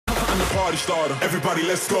party starter. Everybody,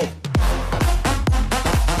 let's go.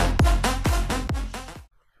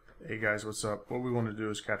 Hey guys, what's up? What we want to do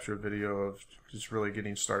is capture a video of just really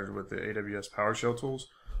getting started with the AWS PowerShell tools.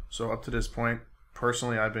 So up to this point,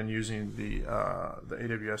 personally, I've been using the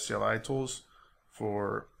AWS CLI tools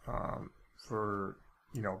for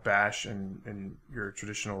Bash and your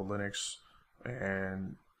traditional Linux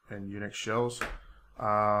and Unix shells.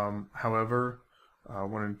 However, I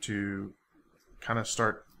wanted to kind of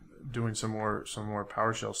start doing some more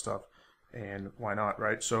PowerShell stuff, and why not,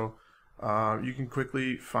 right? So you can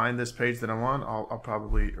quickly find this page that I'm on.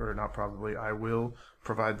 I will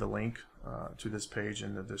provide the link to this page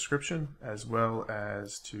in the description, as well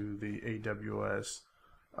as to the AWS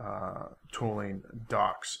tooling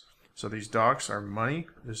docs. So these docs are money.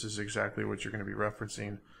 This is exactly what you're going to be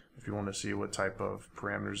referencing if you want to see what type of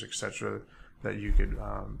parameters, etc., that you could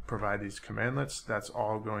provide these commandlets. That's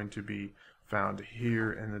all going to be found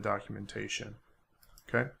here in the documentation.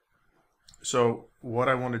 Okay. So what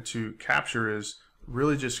I wanted to capture is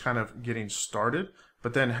really just kind of getting started,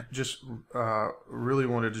 but then just really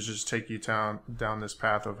wanted to just take you down this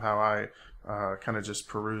path of how I kind of just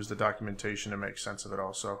peruse the documentation and make sense of it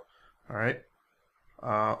also. All right.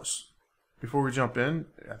 Before we jump in,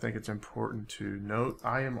 I think it's important to note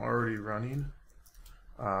I am already running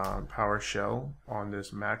PowerShell on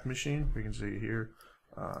this Mac machine. We can see here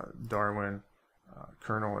Darwin,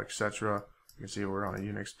 kernel, etc. You can see we're on a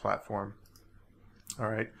Unix platform. All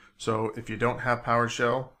right, so if you don't have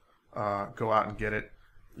PowerShell, go out and get it.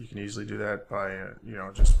 You can easily do that by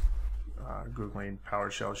just Googling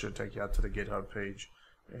PowerShell. It should take you out to the GitHub page,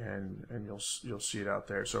 and you'll see it out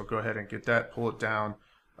there. So go ahead and get that, pull it down.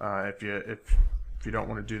 If you don't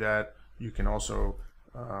want to do that, you can also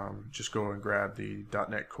just go and grab the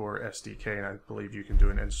 .NET Core SDK, and I believe you can do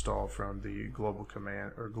an install from the global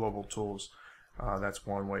command or global tools. That's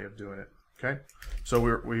one way of doing it. Okay, so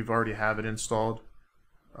we've already have it installed.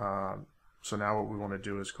 So now what we want to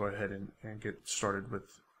do is go ahead and get started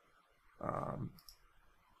with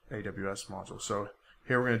AWS module. So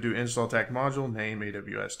here we're going to do install tag module, name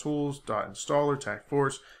AWS Tools, .installer, tag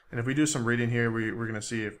force. And if we do some reading here, we're going to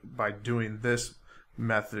see if by doing this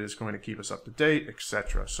method is going to keep us up to date,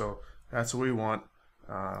 etc. So that's what we want,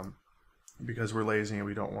 because we're lazy and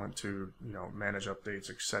we don't want to manage updates,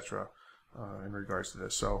 etc. In regards to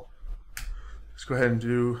this. So let's go ahead and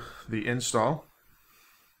do the install.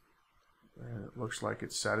 And it looks like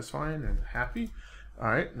it's satisfying and happy. All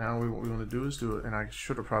right, now what we want to do is do it, and I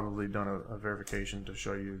should have probably done a verification to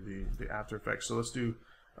show you the after effects. So let's do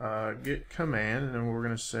git command, and then what we're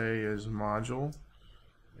going to say is module,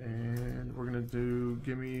 and we're going to do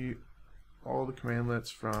give me all the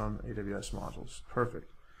commandlets from AWS modules. Perfect.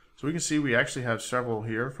 So we can see we actually have several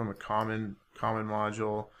here from a common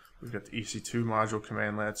module. We've got the EC2 module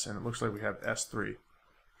commandlets, and it looks like we have S3.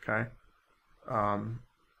 Okay.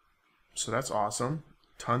 So that's awesome.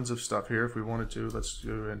 Tons of stuff here. If we wanted to, let's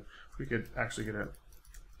do, and we could actually get a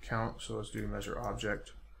count. So let's do measure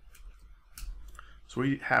object. So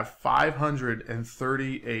we have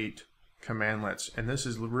 538 commandlets, and this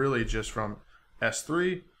is really just from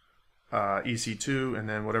S3, EC2, and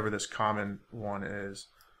then whatever this common one is,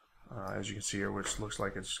 as you can see here, which looks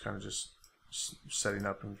like it's kind of just setting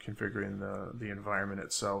up and configuring the environment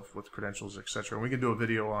itself with credentials, etc. And we can do a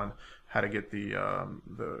video on how to get the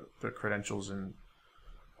credentials and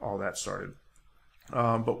all that started.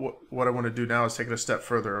 But what I want to do now is take it a step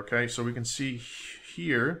further. Okay, so we can see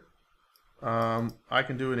here I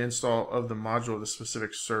can do an install of the module of the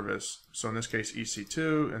specific service. So in this case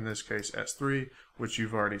EC2, in this case S3, which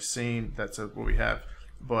you've already seen. That's what we have.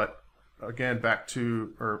 But again, back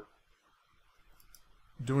to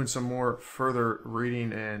doing some more further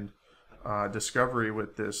reading and discovery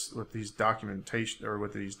with these documentation or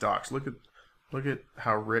with these docs. Look at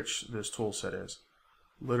how rich this tool set is.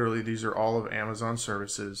 Literally, these are all of Amazon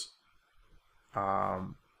services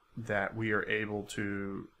that we are able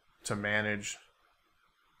to manage,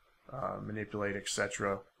 manipulate,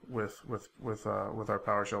 etc. with our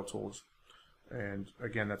PowerShell tools. And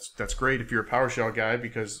again, that's great if you're a PowerShell guy,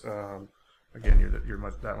 because again,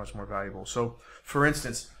 you're that much more valuable. So, for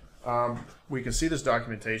instance, we can see this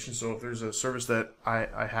documentation. So if there's a service that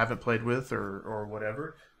I haven't played with or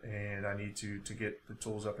whatever, and I need to get the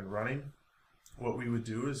tools up and running, what we would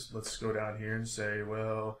do is let's go down here and say,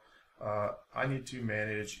 well, I need to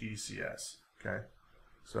manage ECS. Okay,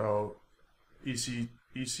 so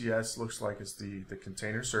ECS looks like it's the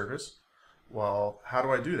container service. Well, how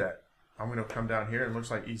do I do that? I'm going to come down here and it looks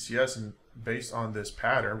like ECS, and based on this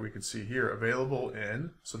pattern, we can see here available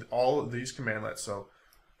in, so all of these commandlets. So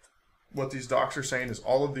what these docs are saying is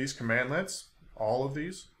all of these commandlets, all of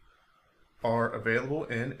these are available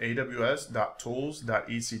in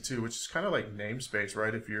AWS.tools.ec2, which is kind of like namespace,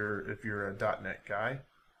 right? If you're a .NET guy,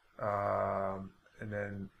 and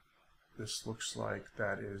then this looks like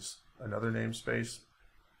that is another namespace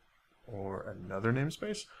or another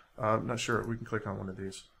namespace. I'm not sure. We can click on one of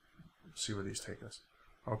these, see where these take us.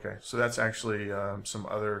 Okay, so that's actually some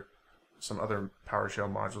other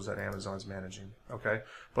PowerShell modules that Amazon's managing. Okay,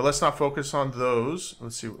 but let's not focus on those.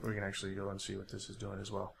 Let's see. We can actually go and see what this is doing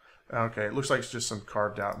as well. Okay, it looks like it's just some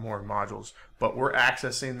carved out more modules, but we're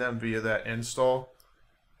accessing them via that install,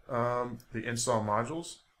 the install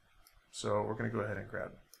modules. So we're going to go ahead and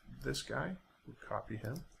grab this guy, we'll copy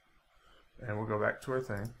him, and we'll go back to our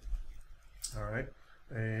thing. All right,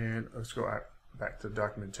 and let's go back to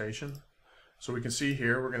documentation. So we can see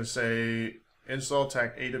here, we're going to say install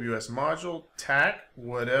tac AWS module, tac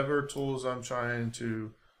whatever tools I'm trying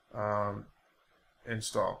to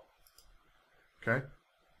install. Okay,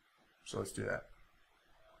 so let's do that.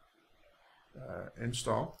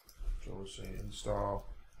 Install, so we'll say install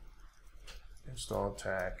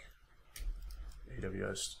tac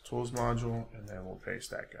AWS Tools module, and then we'll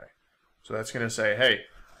paste that guy. So that's going to say, hey,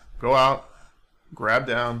 go out, grab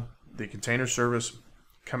down the container service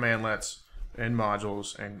cmdlets and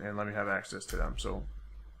modules, and let me have access to them. So,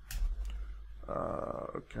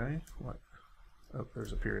 okay, what? Oh,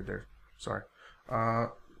 there's a period there. Sorry.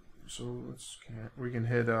 So we can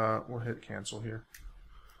hit we'll hit cancel here.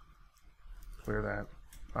 Clear that.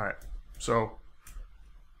 All right. So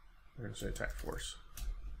we're going to say attack force.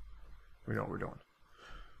 We know what we're doing.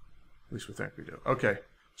 At least we think we do. Okay.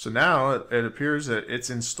 So now it appears that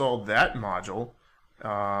it's installed that module.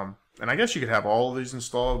 And I guess you could have all of these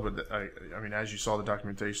installed, but I mean, as you saw the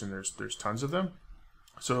documentation, there's tons of them.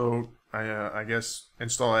 So I guess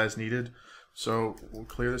install as needed. So we'll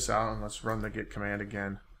clear this out and let's run the git command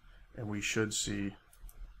again, and we should see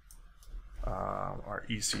our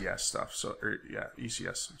ECS stuff. So yeah,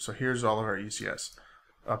 ECS. So here's all of our ECS.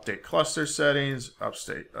 Update cluster settings,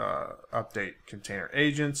 update container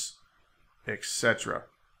agents, etc.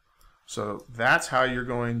 So that's how you're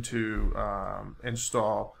going to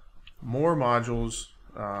install more modules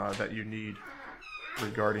that you need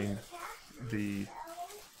regarding the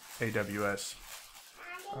AWS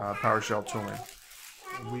PowerShell tooling.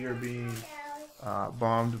 We are being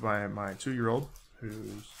bombed by my 2-year-old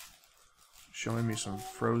who's showing me some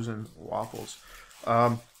frozen waffles.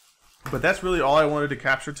 But that's really all I wanted to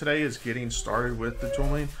capture today, is getting started with the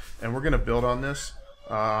tooling, and we're going to build on this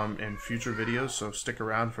in future videos, so stick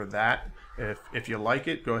around for that. If you like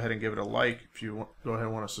it, go ahead and give it a like. If you go ahead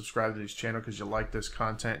and want to subscribe to this channel because you like this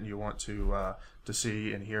content and you want to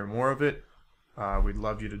see and hear more of it, we'd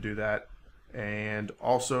love you to do that. And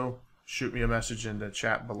also shoot me a message in the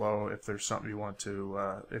chat below if there's something you want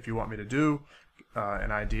to, if you want me to do,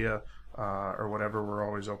 an idea or whatever. We're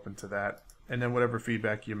always open to that. And then whatever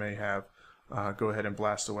feedback you may have, go ahead and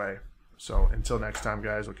blast away. So until next time,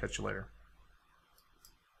 guys, we'll catch you later.